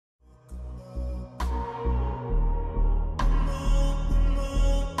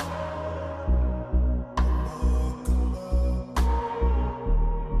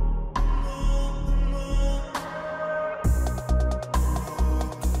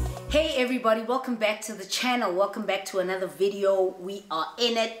Hey everybody, welcome back to the channel. Welcome back to another video. We are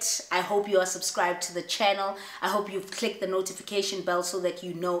in it. I hope you are subscribed to the channel. I hope you've clicked the notification bell so that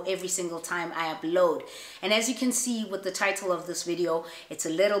you know every single time I upload. And as you can see with the title of this video, it's a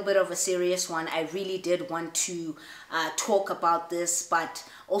little bit of a serious one. I really did want to talk about this, but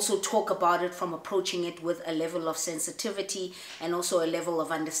also talk about it from approaching it with a level of sensitivity and also a level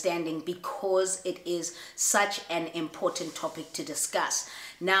of understanding, because it is such an important topic to discuss.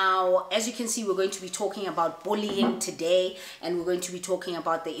 Now, as you can see, we're going to be talking about bullying today, and we're going to be talking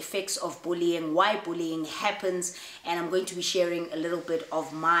about the effects of bullying, why bullying happens, and I'm going to be sharing a little bit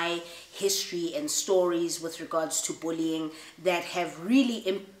of my history and stories with regards to bullying that have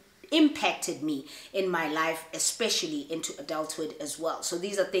really impacted me in my life, especially into adulthood as well. So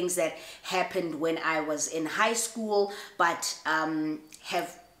these are things that happened when I was in high school, but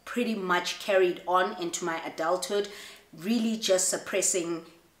have pretty much carried on into my adulthood, really just suppressing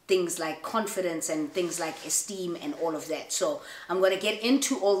things like confidence and things like esteem and all of that. So I'm going to get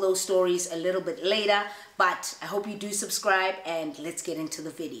into all those stories a little bit later, but I hope you do subscribe, and let's get into the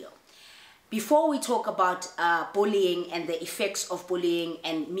video. Before we talk about bullying and the effects of bullying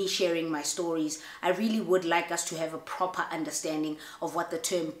and me sharing my stories, I really would like us to have a proper understanding of what the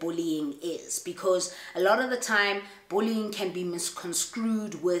term bullying is, because a lot of the time bullying can be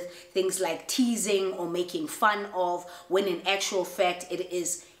misconstrued with things like teasing or making fun of, when in actual fact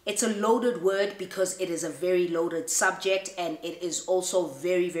it's a loaded word, because it is a very loaded subject, and it is also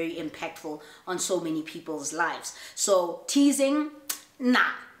very, very impactful on so many people's lives. So teasing, nah.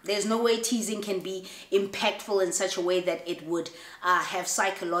 There's no way teasing can be impactful in such a way that it would have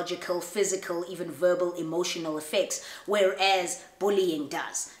psychological, physical, even verbal, emotional effects, whereas bullying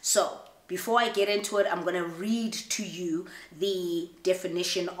does. So before I get into it, I'm going to read to you the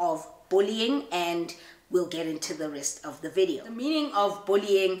definition of bullying, and we'll get into the rest of the video. The meaning of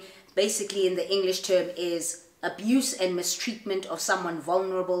bullying, basically in the English term, is abuse and mistreatment of someone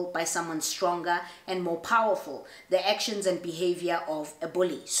vulnerable by someone stronger and more powerful. The actions and behavior of a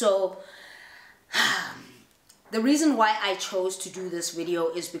bully. So the reason why I chose to do this video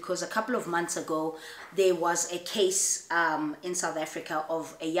is because a couple of months ago there was a case in South Africa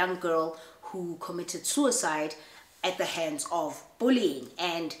of a young girl who committed suicide at the hands of bullying,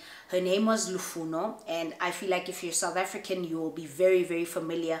 and her name was Lufuno. And I feel like if you're South African, you will be very, very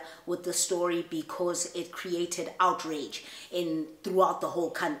familiar with the story, because it created outrage throughout the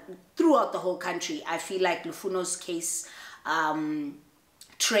whole country. I feel like Lufuno's case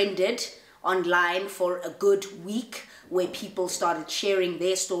trended online for a good week, where people started sharing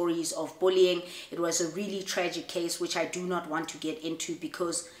their stories of bullying. It was a really tragic case, which I do not want to get into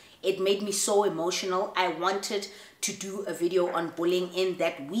because it made me so emotional. I wanted to do a video on bullying in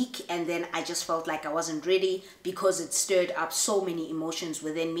that week, and then I just felt like I wasn't ready because it stirred up so many emotions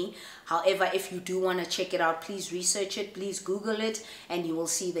within me. However, if you do want to check it out, please research it, please Google it, and you will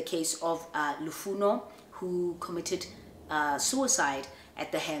see the case of Lufuno, who committed suicide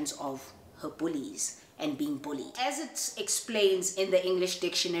at the hands of her bullies and being bullied. As it explains in the English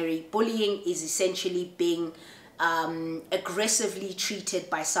dictionary, bullying is essentially being aggressively treated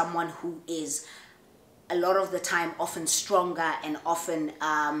by someone who is a lot of the time often stronger and often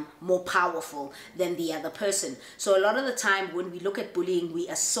more powerful than the other person. So a lot of the time when we look at bullying, we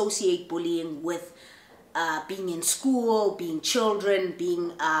associate bullying with being in school, being children,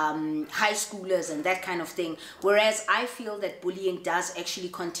 being high schoolers and that kind of thing. Whereas I feel that bullying does actually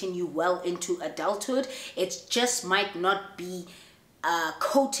continue well into adulthood. It just might not be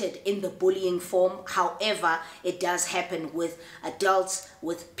coated in the bullying form. However, it does happen with adults,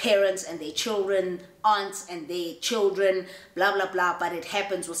 with parents and their children, aunts and their children, blah blah blah. But it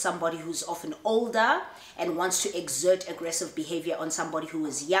happens with somebody who's often older and wants to exert aggressive behavior on somebody who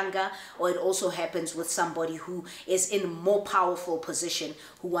is younger, or it also happens with somebody who is in a more powerful position,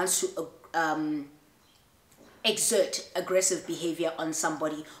 who wants to exert aggressive behavior on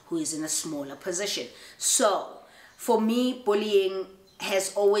somebody who is in a smaller position. So for me, bullying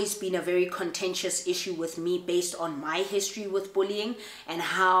has always been a very contentious issue with me, based on my history with bullying and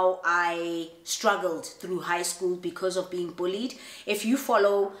how I struggled through high school because of being bullied. If you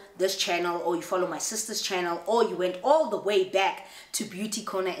follow this channel, or you follow my sister's channel, or you went all the way back to Beauty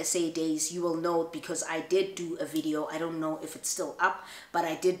Corner SA days, you will know, because I did do a video, I don't know if it's still up, but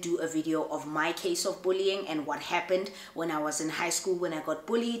I did do a video of my case of bullying and what happened when I was in high school when I got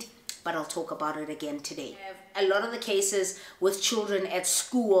bullied. But I'll talk about it again today. A lot of the cases with children at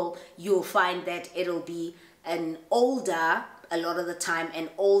school, you'll find that it'll be an older, a lot of the time, an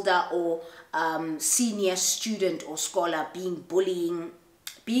older or senior student or scholar being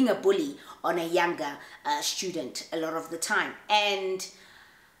a bully on a younger student a lot of the time. And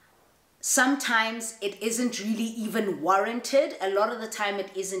Sometimes it isn't really even warranted. A lot of the time it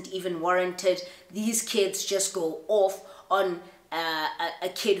isn't even warranted. These kids just go off on a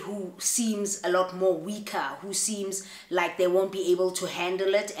kid who seems a lot more weaker, who seems like they won't be able to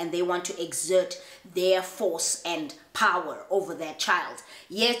handle it, and they want to exert their force and power over that child.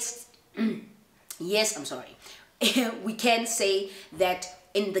 Yes, yes, I'm sorry. We can say that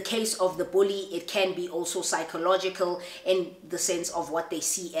in the case of the bully, it can be also psychological in the sense of what they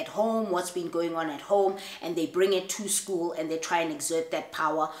see at home, what's been going on at home, and they bring it to school and they try and exert that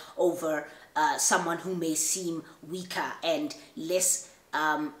power over someone who may seem weaker and less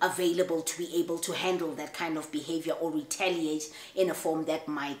available to be able to handle that kind of behavior or retaliate in a form that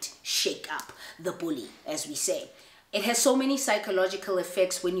might shake up the bully, as we say. It has so many psychological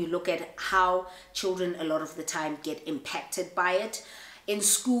effects when you look at how children a lot of the time get impacted by it. In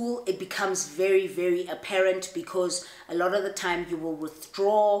school, it becomes very, very apparent because a lot of the time you will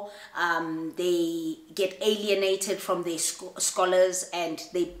withdraw, they get alienated from their scholars, and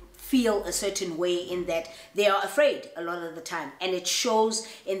they feel a certain way in that they are afraid a lot of the time. And it shows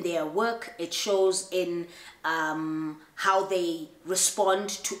in their work, it shows in how they respond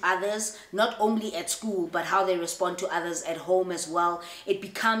to others, not only at school, but how they respond to others at home as well. It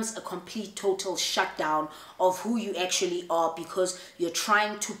becomes a complete total shutdown of who you actually are, because you're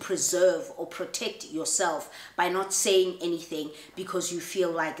trying to preserve or protect yourself by not saying anything, because you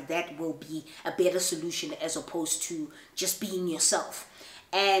feel like that will be a better solution as opposed to just being yourself.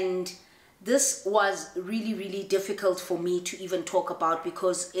 And this was really, really difficult for me to even talk about,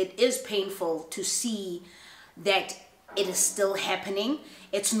 because it is painful to see that it is still happening.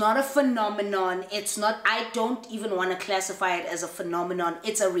 It's not a phenomenon. It's not, I don't even want to classify it as a phenomenon.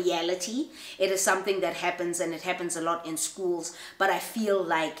 It's a reality. It is something that happens, and it happens a lot in schools, but I feel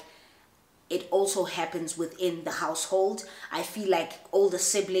like it also happens within the household. I feel like older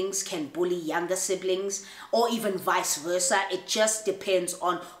siblings can bully younger siblings, or even vice versa. It just depends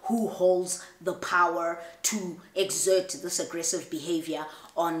on who holds the power to exert this aggressive behavior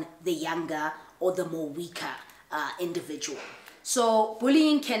on the younger or the more weaker individual. So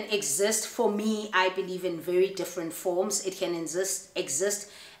bullying can exist, for me, I believe, in very different forms. It can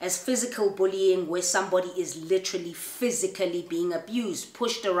exist as physical bullying, where somebody is literally physically being abused,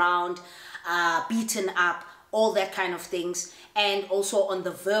 pushed around, beaten up, all that kind of things. And also on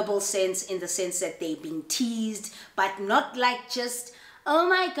the verbal sense, in the sense that they're being teased, but not like just, oh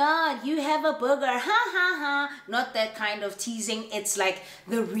my God, you have a booger, ha ha ha. Not that kind of teasing. It's like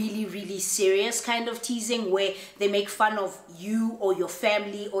the really, really serious kind of teasing, where they make fun of you or your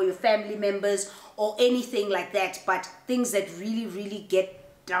family members or anything like that, but things that really, really get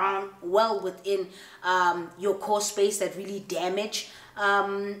down well within your core space, that really damage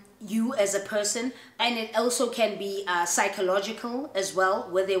you as a person. And it also can be psychological as well,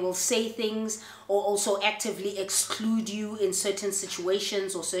 where they will say things or also actively exclude you in certain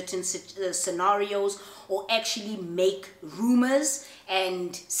situations or certain scenarios, or actually make rumors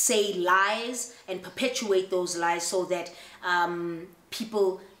and say lies and perpetuate those lies, so that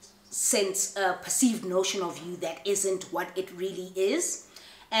people sense a perceived notion of you that isn't what it really is.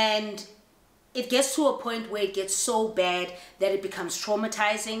 And it gets to a point where it gets so bad that it becomes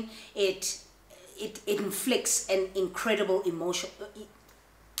traumatizing. It inflicts an incredible emotion.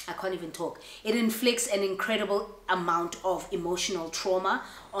 I can't even talk. It inflicts an incredible amount of emotional trauma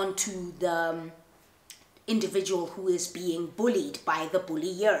onto the individual who is being bullied by the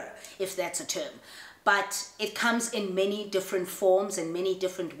bullier, if that's a term. But it comes in many different forms and many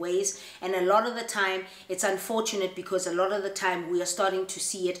different ways. And a lot of the time, it's unfortunate, because a lot of the time we are starting to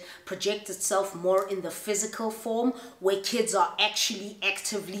see it project itself more in the physical form, where kids are actually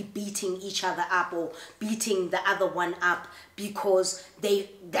actively beating each other up or beating the other one up, because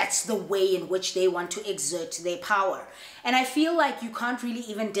that's the way in which they want to exert their power. And I feel like you can't really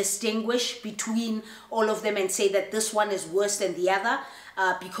even distinguish between all of them and say that this one is worse than the other.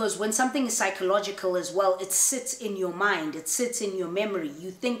 Because when something is psychological as well, it sits in your mind, it sits in your memory,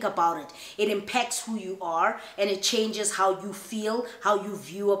 you think about it, it impacts who you are, and it changes how you feel, how you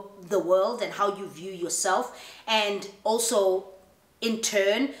view the world, and how you view yourself. And also, in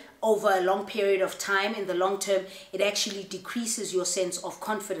turn, over a long period of time, in the long term, it actually decreases your sense of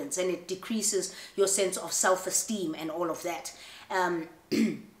confidence, and it decreases your sense of self-esteem and all of that,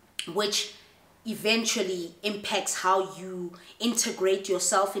 which eventually impacts how you integrate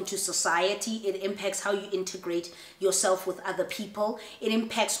yourself into society. It impacts how you integrate yourself with other people. It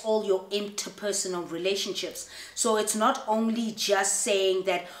impacts all your interpersonal relationships. So it's not only just saying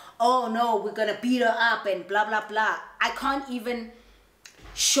that, oh no, we're gonna beat her up and blah blah blah. I can't even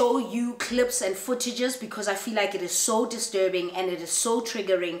show you clips and footages because I feel like it is so disturbing and it is so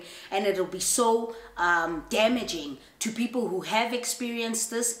triggering, and it'll be so damaging to people who have experienced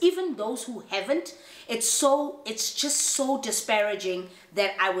this, even those who haven't. It's just so disparaging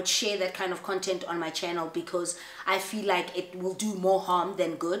that I would share that kind of content on my channel, because I feel like it will do more harm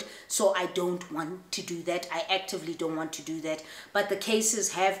than good. So I don't want to do that. I actively don't want to do that. But the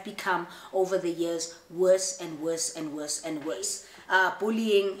cases have become, over the years, worse and worse and worse and worse.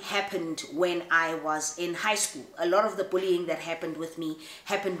 Bullying happened when I was in high school. A lot of the bullying that happened with me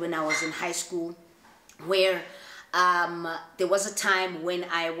happened when I was in high school, where there was a time when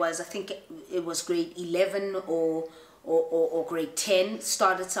I think it was grade 11 or grade 10,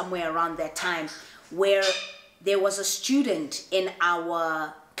 started somewhere around that time, where there was a student in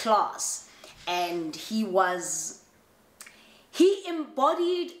our class, and he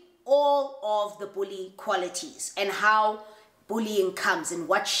embodied all of the bully qualities and how bullying comes, in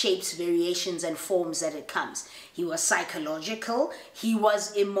what shapes, variations, and forms that it comes. He was psychological, he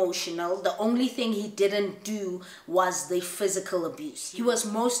was emotional. The only thing he didn't do was the physical abuse. He was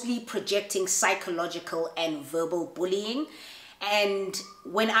mostly projecting psychological and verbal bullying. And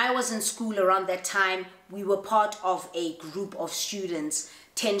when I was in school around that time, we were part of a group of students,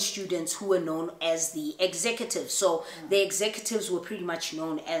 10 students, who were known as the executives. So the executives were pretty much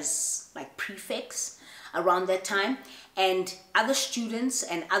known as like prefects around that time, and other students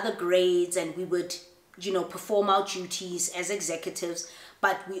and other grades, and we would, you know, perform our duties as executives.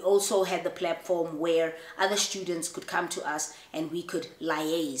 But we also had the platform where other students could come to us and we could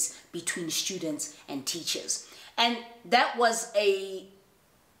liaise between students and teachers. And that was a,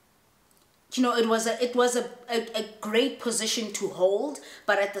 you know, it was a great position to hold,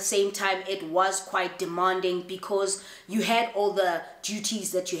 but at the same time it was quite demanding, because you had all the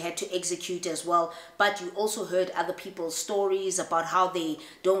duties that you had to execute as well, but you also heard other people's stories about how they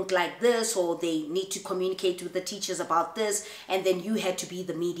don't like this, or they need to communicate with the teachers about this, and then you had to be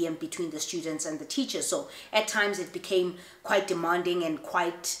the medium between the students and the teachers. So at times it became quite demanding and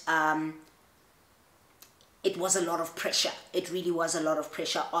quite it was a lot of pressure. It really was a lot of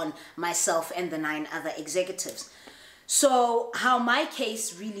pressure on myself and the 9 other executives. So how my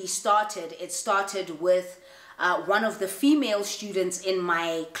case really started, it started with one of the female students in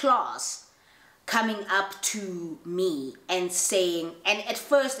my class coming up to me and saying, and at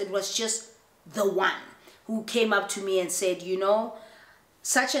first it was just the one who came up to me and said, you know,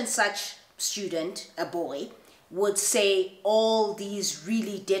 such and such student, a boy, would say all these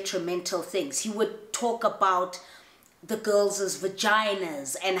really detrimental things. He would talk about the girls'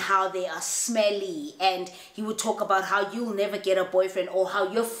 vaginas and how they are smelly, and he would talk about how you'll never get a boyfriend, or how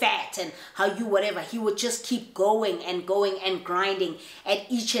you're fat, and how you whatever. He would just keep going and going and grinding at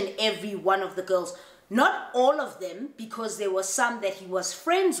each and every one of the girls. Not all of them, because there were some that he was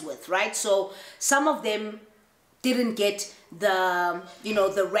friends with, right? So some of them didn't get the, you know,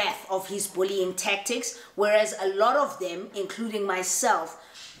 the wrath of his bullying tactics, whereas a lot of them, including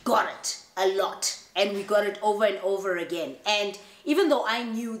myself, got it a lot, and we got it over and over again. And even though I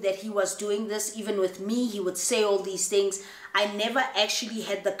knew that he was doing this, even with me, he would say all these things, I never actually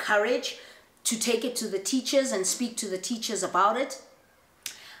had the courage to take it to the teachers and speak to the teachers about it.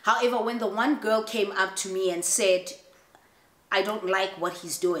 However, when the one girl came up to me and said, I don't like what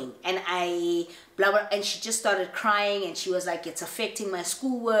he's doing, and and she just started crying, and she was like, it's affecting my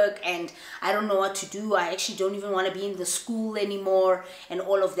schoolwork, and I don't know what to do. I actually don't even want to be in the school anymore, and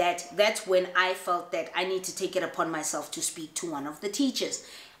all of that. That's when I felt that I need to take it upon myself to speak to one of the teachers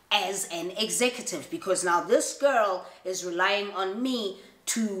as an executive, because now this girl is relying on me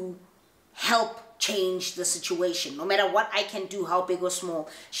to help change the situation. No matter what I can do, how big or small,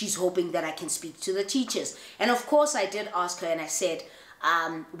 she's hoping that I can speak to the teachers. And of course I did ask her, and I said,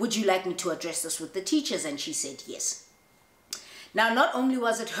 would you like me to address this with the teachers? And she said yes. Now, not only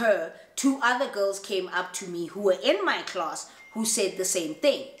was it her, 2 other girls came up to me who were in my class who said the same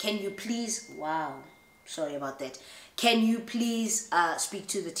thing. Can you please, wow, sorry about that. Can you please speak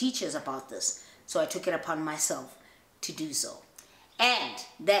to the teachers about this? So I took it upon myself to do so. And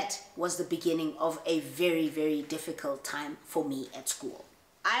that was the beginning of a very, very difficult time for me at school.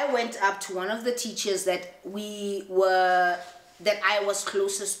 I went up to one of the teachers that I was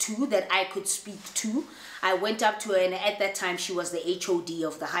closest to, that I could speak to. I went up to her, and at that time she was the HOD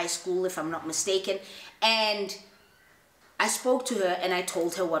of the high school, if I'm not mistaken. And I spoke to her, and I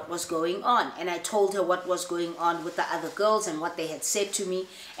told her what was going on. And I told her what was going on with the other girls and what they had said to me.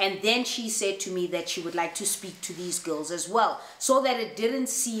 And then she said to me that she would like to speak to these girls as well, so that it didn't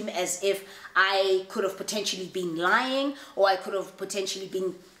seem as if I could have potentially been lying, or I could have potentially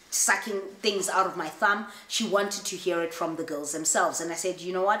been sucking things out of my thumb. She wanted to hear it from the girls themselves. And I said,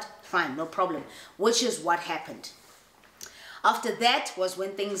 you know what? Fine, no problem. Which is what happened. After that was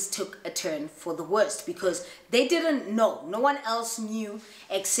when things took a turn for the worst, because they didn't know. No one else knew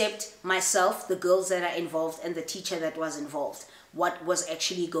except myself, the girls that are involved, and the teacher that was involved, what was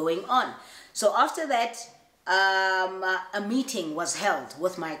actually going on. So after that, a meeting was held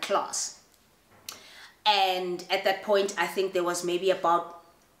with my class. And at that point, I think there was maybe about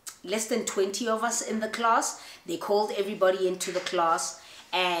less than 20 of us in the class. They called everybody into the class,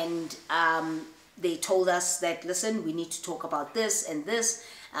 and they told us that, listen, we need to talk about this and this.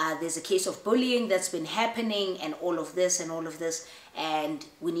 There's a case of bullying that's been happening and all of this, and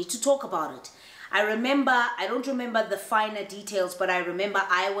we need to talk about it. I don't remember the finer details, but I remember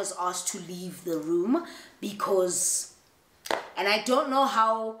I was asked to leave the room because, and I don't know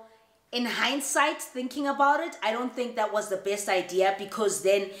how, in hindsight, thinking about it, I don't think that was the best idea, because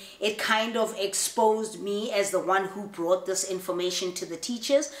then it kind of exposed me as the one who brought this information to the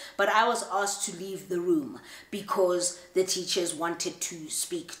teachers. But I was asked to leave the room because the teachers wanted to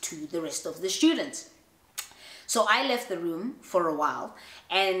speak to the rest of the students. So I left the room for a while,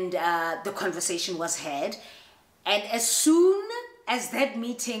 and the conversation was had. And as soon as that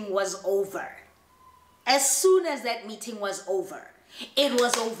meeting was over, it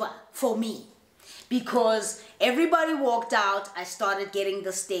was over for me, because everybody walked out. I started getting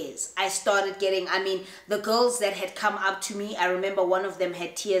the stares. The girls that had come up to me, I remember one of them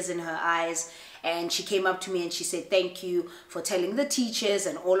had tears in her eyes, and she came up to me and she said, thank you for telling the teachers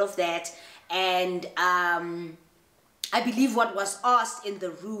and all of that. And I believe what was asked in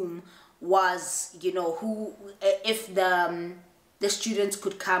the room was, you know, if the students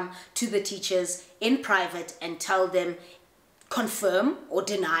could come to the teachers in private and tell them, confirm or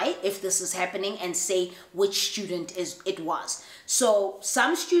deny if this is happening, and say which student it was. So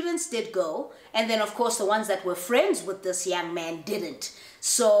some students did go, and then of course the ones that were friends with this young man didn't.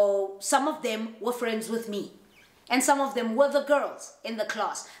 So some of them were friends with me, and some of them were the girls in the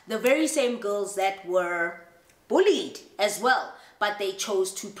class, the very same girls that were bullied as well, but they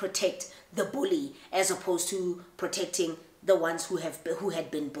chose to protect the bully as opposed to protecting the ones who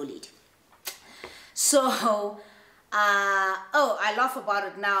had been bullied. So I laugh about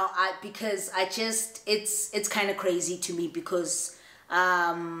it now because it's kind of crazy to me, because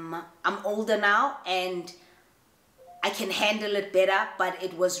I'm older now and I can handle it better, but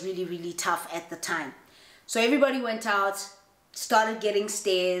it was really, really tough at the time. So everybody went out, started getting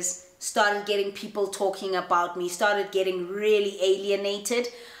stares, started getting people talking about me, started getting really alienated.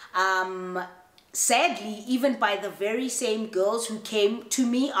 Sadly, even by the very same girls who came to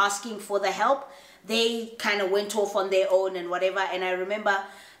me asking for the help, they kind of went off on their own and whatever. And I remember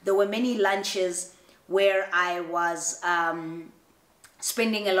there were many lunches where I was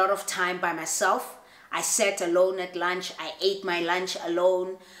spending a lot of time by myself. I sat alone at lunch. I ate my lunch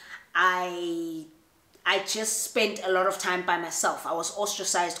alone. I just spent a lot of time by myself. I was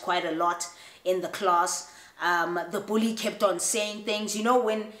ostracized quite a lot in the class. The bully kept on saying things. You know,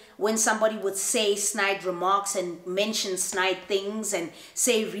 when somebody would say snide remarks and mention snide things and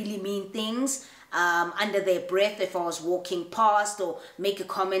say really mean things under their breath, if I was walking past, or make a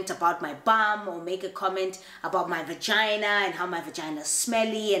comment about my bum, or make a comment about my vagina and how my vagina is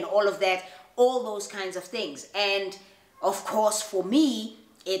smelly and all of that, all those kinds of things. And of course, for me,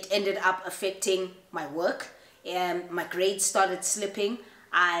 it ended up affecting my work, and my grades started slipping.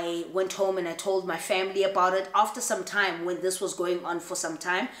 I went home and I told my family about it. After some time, when this was going on for some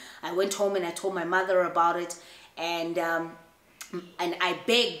time, I went home and I told my mother about it, and I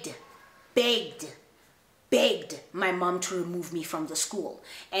begged my mom to remove me from the school.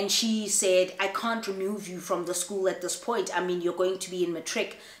 And she said, I can't remove you from the school at this point. I mean, you're going to be in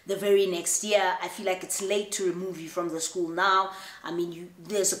matric the very next year. I feel like it's late to remove you from the school now. I mean,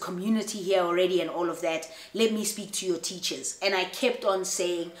 there's a community here already and all of that. Let me speak to your teachers. And I kept on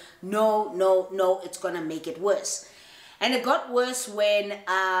saying, no, no, no, it's gonna make it worse. And it got worse when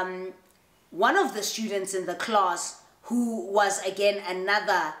one of the students in the class, who was again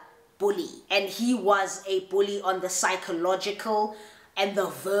another bully, and he was a bully on the psychological and the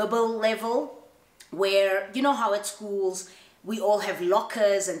verbal level, where, you know how at schools we all have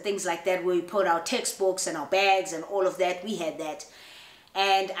lockers and things like that where we put our textbooks and our bags and all of that. We had that.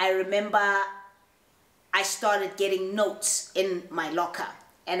 And I remember I started getting notes in my locker,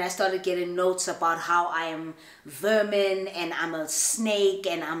 and I started getting notes about how I am vermin and I'm a snake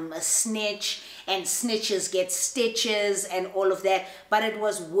and I'm a snitch and snitches get stitches and all of that. But it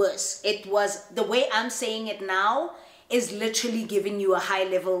was worse. It was, the way I'm saying it now is literally giving you a high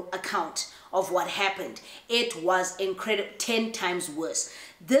level account of what happened. It was incredible, 10 times worse.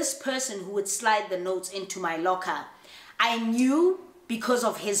 This person who would slide the notes into my locker, I knew because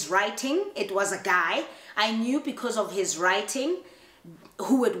of his writing, it was a guy. I knew because of his writing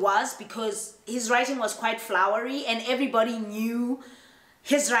who it was, because his writing was quite flowery and everybody knew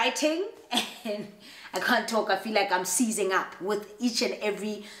his writing. And I can't talk, I feel like I'm seizing up with each and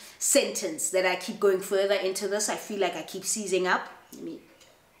every sentence that I keep going further into this. I feel like I keep seizing up. Let me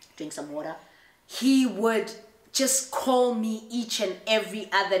drink some water. He would just call me each and every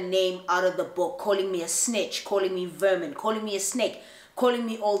other name out of the book, calling me a snitch, calling me vermin, calling me a snake, calling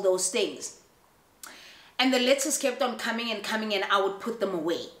me all those things. And the letters kept on coming and coming, and I would put them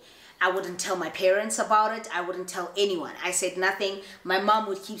away. I wouldn't tell my parents about it. I wouldn't tell anyone. I said nothing. My mom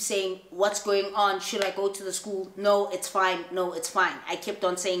would keep saying, what's going on? Should I go to the school? No, it's fine. No, it's fine. I kept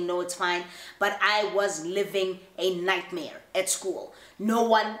on saying, no, it's fine. But I was living a nightmare at school. No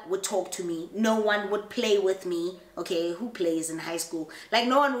one would talk to me. No one would play with me. Okay, who plays in high school? Like,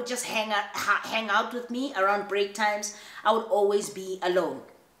 no one would just hang out with me around break times. I would always be alone.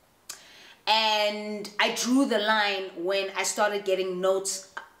 And I drew the line when I started getting notes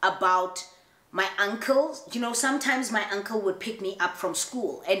about my uncle. You know, sometimes my uncle would pick me up from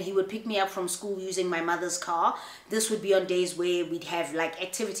school, and he would pick me up from school using my mother's car. This would be on days where we'd have like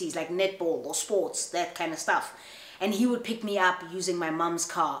activities like netball or sports, that kind of stuff. And he would pick me up using my mom's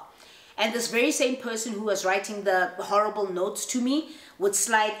car. And this very same person who was writing the horrible notes to me would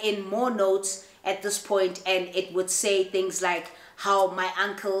slide in more notes at this point, and it would say things like, how my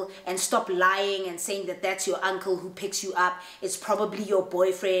uncle, and stop lying and saying that that's your uncle who picks you up. It's probably your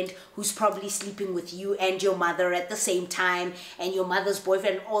boyfriend who's probably sleeping with you and your mother at the same time, and your mother's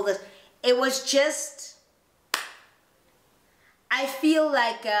boyfriend, all this. It was just, I feel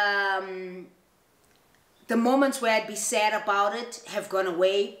like the moments where I'd be sad about it have gone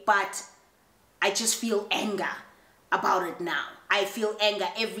away, but I just feel anger about it now. I feel anger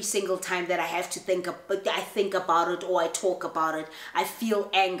every single time that I have to think about it or I talk about it. I feel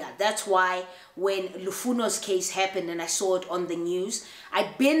anger. That's why when Lufuno's case happened and I saw it on the news,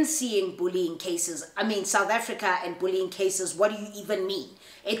 I'd been seeing bullying cases. I mean, South Africa and bullying cases, what do you even mean?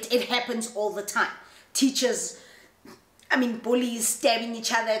 It happens all the time. Teachers, I mean, bullies stabbing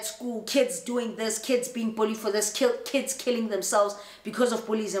each other at school, kids doing this, kids being bullied for this, kids killing themselves because of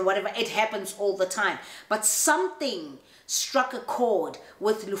bullies and whatever. It happens all the time. But something struck a chord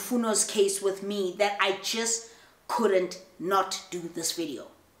with Lufuno's case with me that I just couldn't not do this video.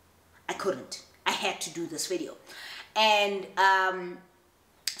 I couldn't. I had to do this video. And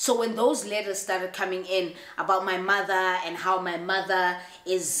so when those letters started coming in about my mother and how my mother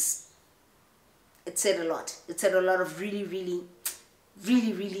is, it said a lot. It said a lot of really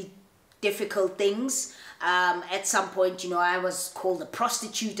difficult things. At some point, you know, I was called a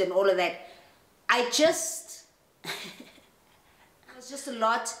prostitute and all of that. I just, it was just a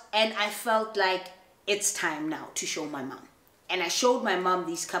lot, and I felt like it's time now to show my mom. And I showed my mom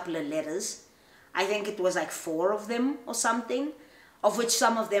these couple of letters. I think it was like 4 of them or something, of which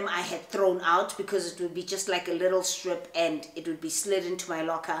some of them I had thrown out because it would be just like a little strip and it would be slid into my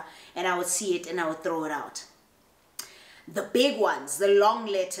locker and I would see it and I would throw it out. The big ones, the long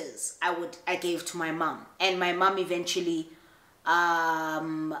letters, I gave to my mom, and my mom eventually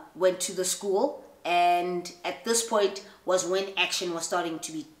went to the school, and at this point was when action was starting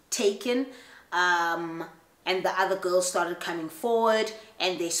to be taken, and the other girls started coming forward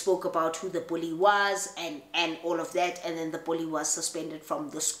and they spoke about who the bully was and all of that, and then the bully was suspended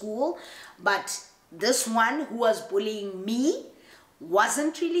from the school. But this one who was bullying me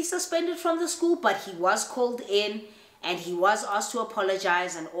wasn't really suspended from the school, but he was called in and he was asked to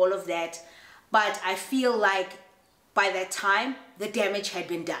apologize and all of that. But I feel like by that time the damage had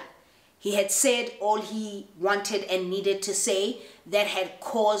been done. He had said all he wanted and needed to say that had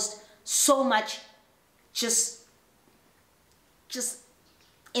caused so much just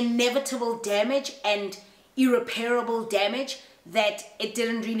inevitable damage and irreparable damage that it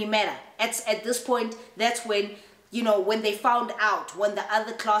didn't really matter. At this point, that's when, you know, when they found out, when the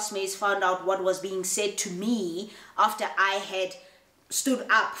other classmates found out what was being said to me after I had stood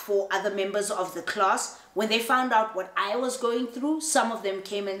up for other members of the class, when they found out what I was going through, some of them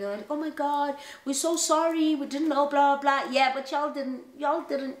came and they were like, oh my God, we're so sorry, we didn't know, blah, blah, blah. Yeah, but y'all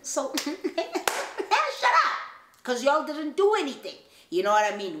didn't, so shut up, because y'all didn't do anything. You know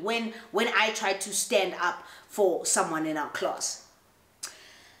what I mean? When I tried to stand up for someone in our class.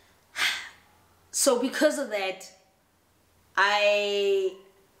 So because of that,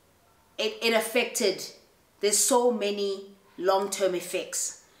 it affected, there's so many long-term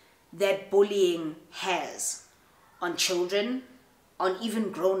effects that bullying has on children, on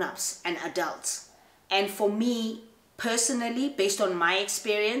even grown-ups and adults. And for me personally, based on my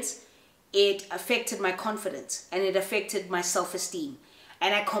experience, it affected my confidence and it affected my self-esteem,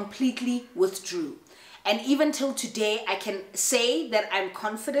 and I completely withdrew. And even till today, I can say that I'm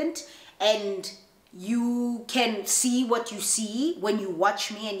confident, and you can see what you see when you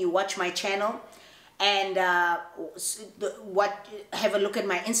watch me and you watch my channel, and have a look at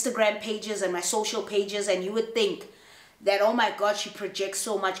my Instagram pages and my social pages, and you would think that, oh my God, she projects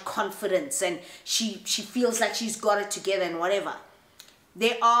so much confidence and she feels like she's got it together and whatever.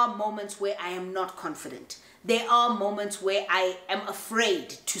 There are moments where I am not confident. There are moments where I am afraid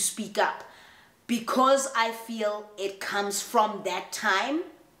to speak up, because I feel it comes from that time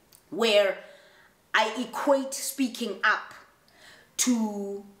where I equate speaking up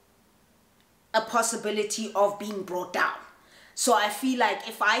to a possibility of being brought down. So I feel like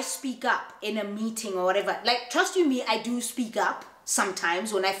if I speak up in a meeting or whatever, like, trust you me, I do speak up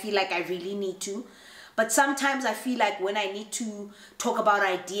sometimes when I feel like I really need to. But sometimes I feel like when I need to talk about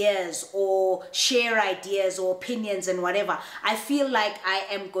ideas or share ideas or opinions and whatever, I feel like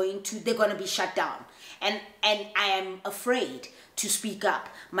they're going to be shut down. And I am afraid to speak up.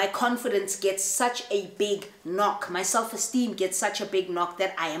 My confidence gets such a big knock. My self-esteem gets such a big knock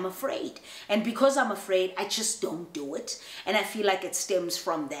that I am afraid. And because I'm afraid, I just don't do it. And I feel like it stems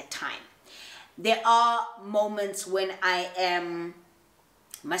from that time. There are moments when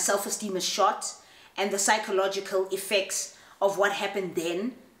my self-esteem is shot, and the psychological effects of what happened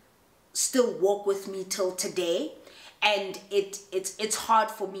then still walk with me till today. And it's hard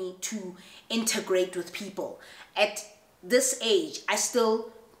for me to integrate with people. At this age, I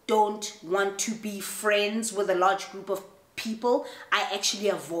still don't want to be friends with a large group of people. I actually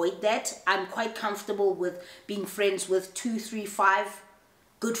avoid that. I'm quite comfortable with being friends with 2, 3, 5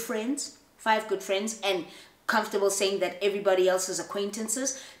 good friends, and comfortable saying that everybody else is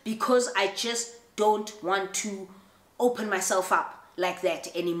acquaintances, because I just don't want to open myself up like that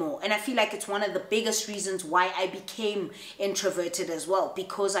anymore. And I feel like it's one of the biggest reasons why I became introverted as well,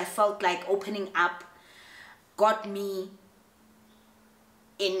 because I felt like opening up got me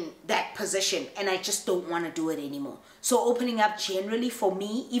in that position, and I just don't want to do it anymore. So opening up generally for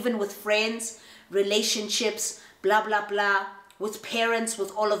me, even with friends, relationships, blah blah blah, with parents,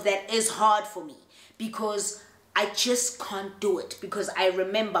 with all of that, is hard for me, because I just can't do it, because I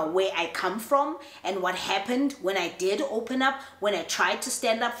remember where I come from and what happened when I did open up, when I tried to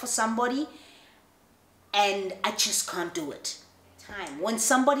stand up for somebody, and I just can't do it. When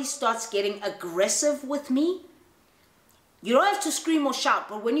somebody starts getting aggressive with me, you don't have to scream or shout,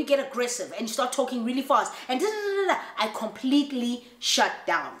 but when you get aggressive and you start talking really fast and I completely shut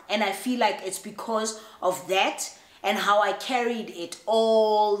down. And I feel like it's because of that and how I carried it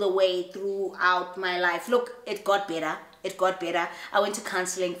all the way throughout my life. Look, it got better. It got better. I went to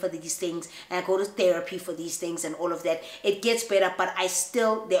counseling for these things, and I go to therapy for these things and all of that. It gets better, but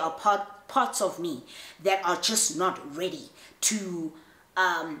there are parts of me that are just not ready to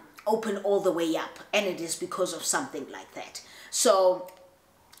open all the way up, and it is because of something like that. So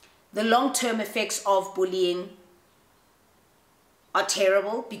the long-term effects of bullying are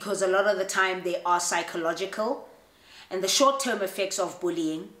terrible, because a lot of the time they are psychological, and the short-term effects of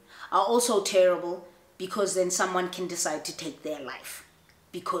bullying are also terrible, because then someone can decide to take their life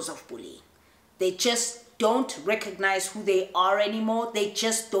because of bullying. They just don't recognize who they are anymore. They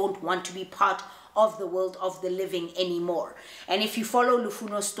just don't want to be part of the world of the living anymore. And if you follow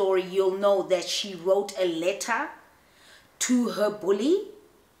Lufuno's story, you'll know that she wrote a letter to her bully,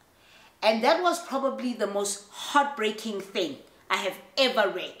 and that was probably the most heartbreaking thing I have ever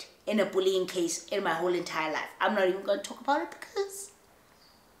read in a bullying case in my whole entire life. I'm not even going to talk about it because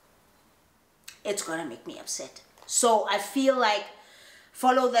it's going to make me upset. So I feel like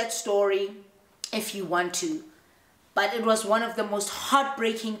follow that story if you want to. But it was one of the most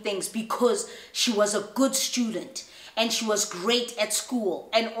heartbreaking things, because she was a good student and she was great at school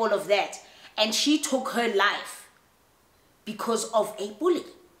and all of that. And she took her life because of a bully.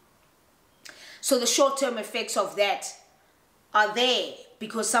 So the short-term effects of that are there,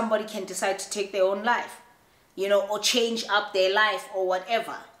 because somebody can decide to take their own life, you know, or change up their life or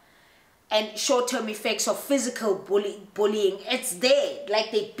whatever. And short-term effects of physical bullying, it's there.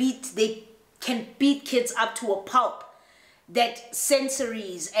 Like they can beat kids up to a pulp. That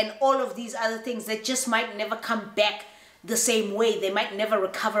sensories and all of these other things that just might never come back the same way. They might never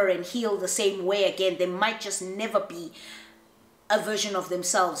recover and heal the same way again. They might just never be a version of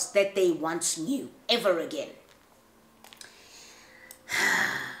themselves that they once knew ever again.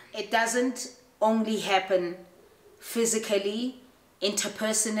 It doesn't only happen physically,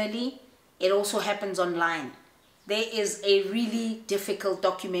 interpersonally. It also happens online. there is a really difficult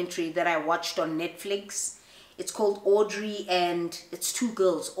documentary that I watched on Netflix. It's called Audrey and, it's two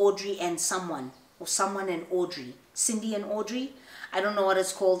girls, Audrey and someone, or someone and Audrey, Cindy and Audrey. I don't know what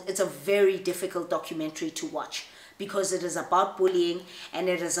it's called. It's a very difficult documentary to watch because it is about bullying, and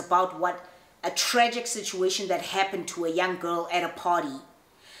it is about what a tragic situation that happened to a young girl at a party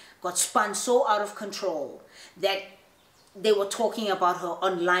got spun so out of control that they were talking about her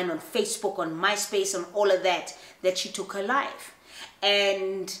online, on Facebook, on MySpace, and all of that, that she took her life.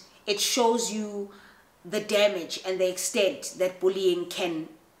 And it shows you the damage and the extent that bullying can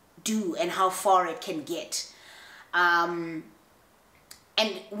do and how far it can get. And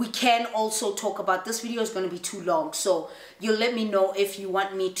we can also talk about, this video is going to be too long, so you'll let me know if you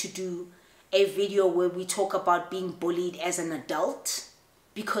want me to do a video where we talk about being bullied as an adult,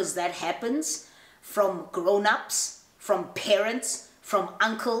 because that happens from grown-ups, from parents, from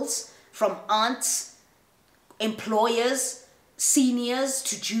uncles, from aunts, employers, seniors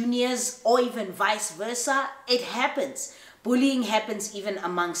to juniors, or even vice versa. It happens. Bullying happens even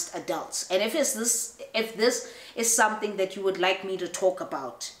amongst adults. And if this is something that you would like me to talk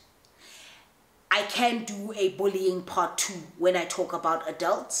about, I can do a bullying part 2 when I talk about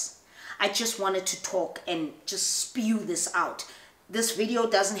adults. I just wanted to talk and just spew this out. This video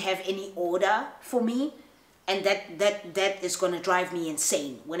doesn't have any order for me, and that is going to drive me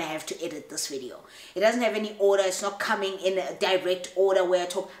insane when I have to edit this video. It doesn't have any order. It's not coming in a direct order where I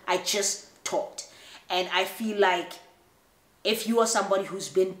talk. I just talked. And I feel like if you are somebody who's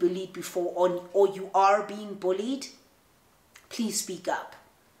been bullied before, or you are being bullied, please speak up.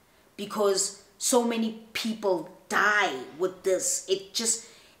 Because so many people die with this.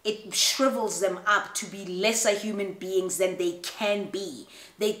 It shrivels them up to be lesser human beings than they can be.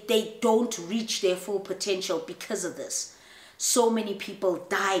 They don't reach their full potential because of this. So many people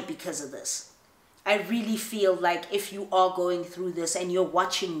die because of this. I really feel like if you are going through this and you're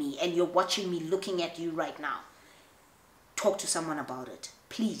watching me, and you're watching me looking at you right now, talk to someone about it,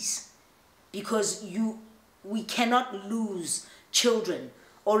 please. Because we cannot lose children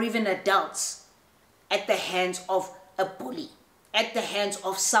or even adults at the hands of a bully, at the hands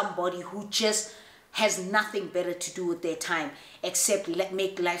of somebody who just has nothing better to do with their time except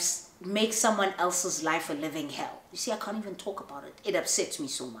make someone else's life a living hell. You see, I can't even talk about it. It upsets me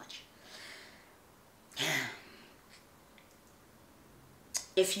so much.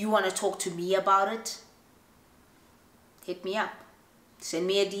 If you want to talk to me about it, hit me up. Send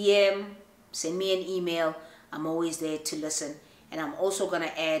me a DM, send me an email. I'm always there to listen. And I'm also going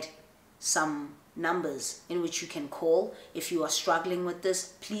to add some numbers in which you can call if you are struggling with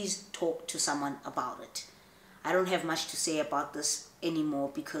this. Please talk to someone about it. I don't have much to say about this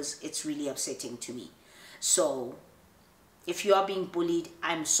anymore because it's really upsetting to me. So if you are being bullied,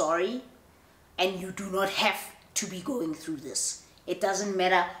 I'm sorry, and you do not have to be going through this. It doesn't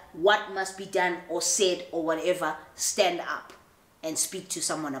matter what must be done or said or whatever. Stand up and speak to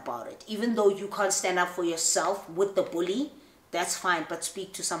someone about it. Even though you can't stand up for yourself with the bully, that's fine, but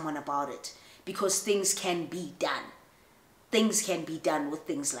speak to someone about it. Because things can be done. Things can be done with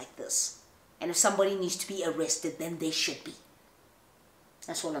things like this. And if somebody needs to be arrested, then they should be.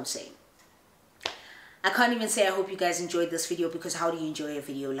 That's all I'm saying. I can't even say I hope you guys enjoyed this video, because how do you enjoy a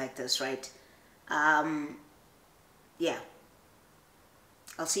video like this, right? Yeah.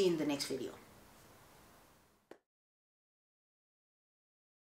 I'll see you in the next video.